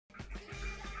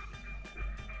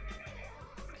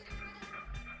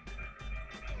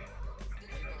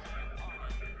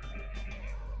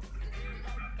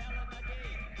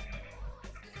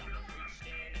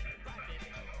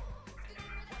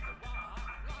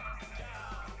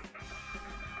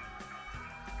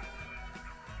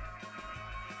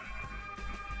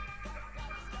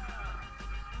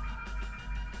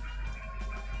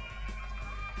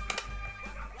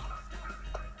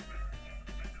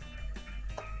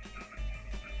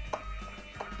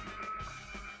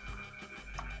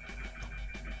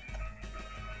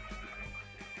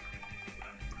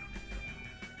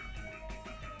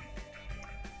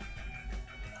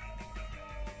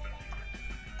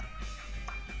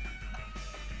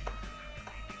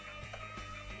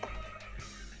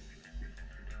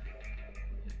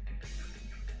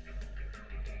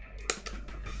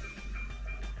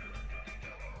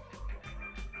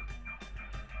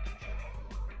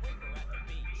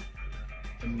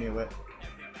I knew it.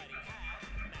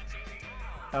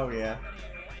 Hell yeah.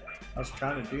 I was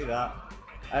trying to do that.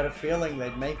 I had a feeling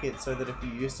they'd make it so that if you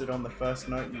used it on the first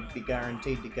note, you'd be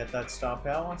guaranteed to get that star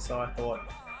power, so I thought,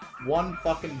 one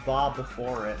fucking bar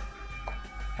before it.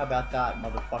 How about that,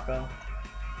 motherfucker?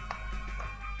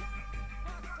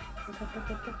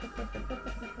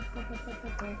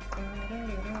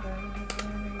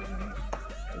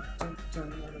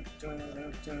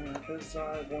 Cause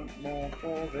I want more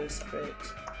for this bit.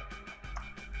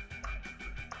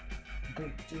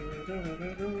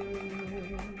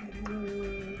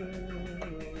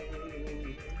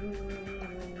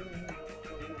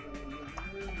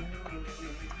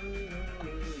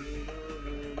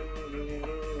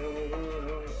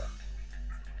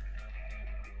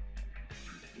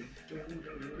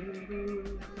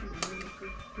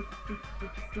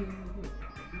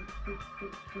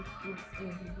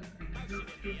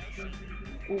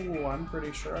 Ooh, I'm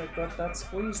pretty sure I got that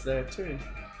squeeze there too.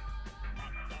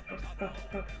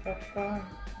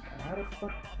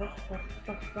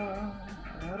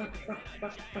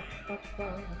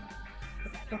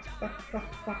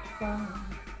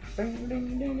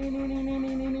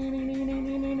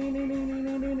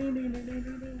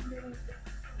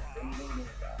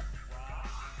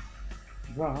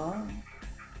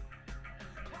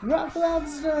 Rock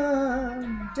lobster,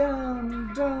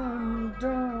 dun dun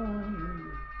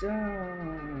dun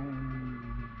dun.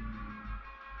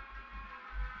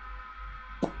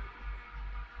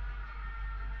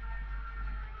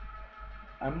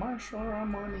 Am I sure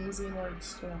I'm on easy mode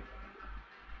still?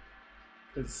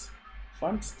 Because if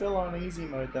I'm still on easy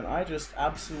mode, then I just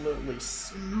absolutely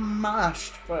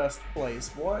smashed first place.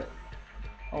 What?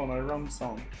 Oh no, wrong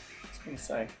song. I was gonna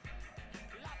say.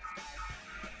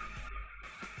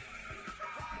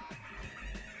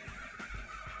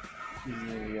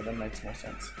 Yeah, that makes more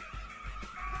sense.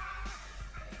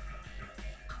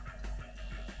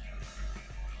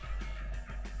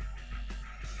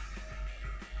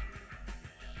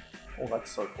 Oh,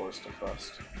 that's so close to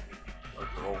first.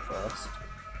 Overall first.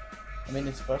 I mean,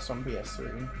 it's first on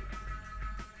PS3.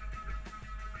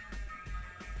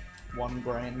 $1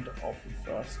 grand off of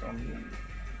first on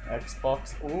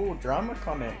Xbox. Ooh, drama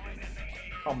comic.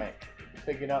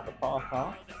 Figured out the path,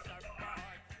 huh?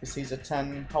 Because he's a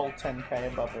whole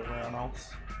 10k above everyone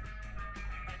else.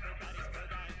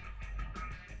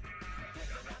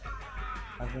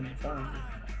 Having fun.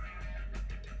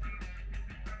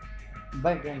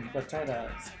 Bacon,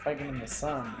 potatoes, bacon in the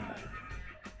sun.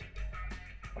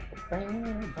 Put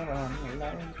on your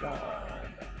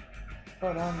lifeguard.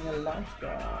 Put on your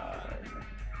lifeguard.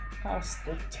 Pass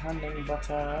the tanning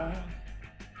butter.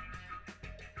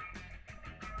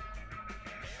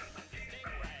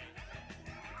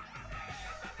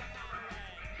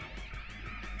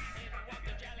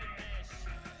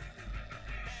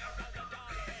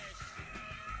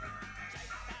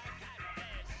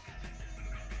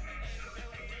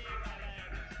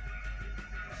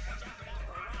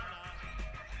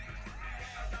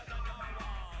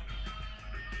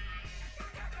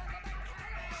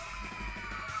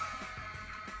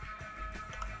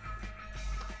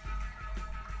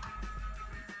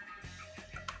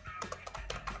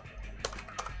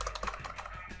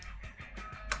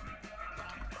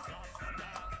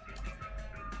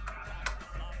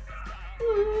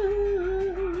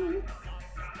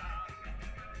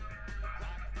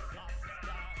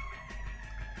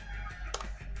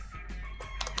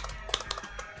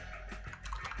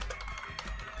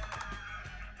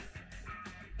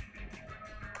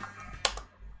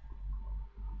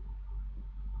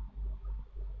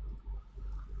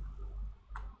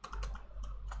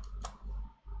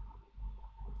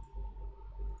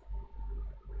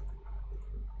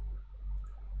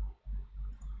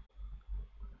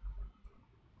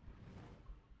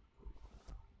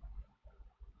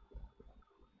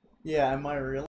 Yeah, am I really?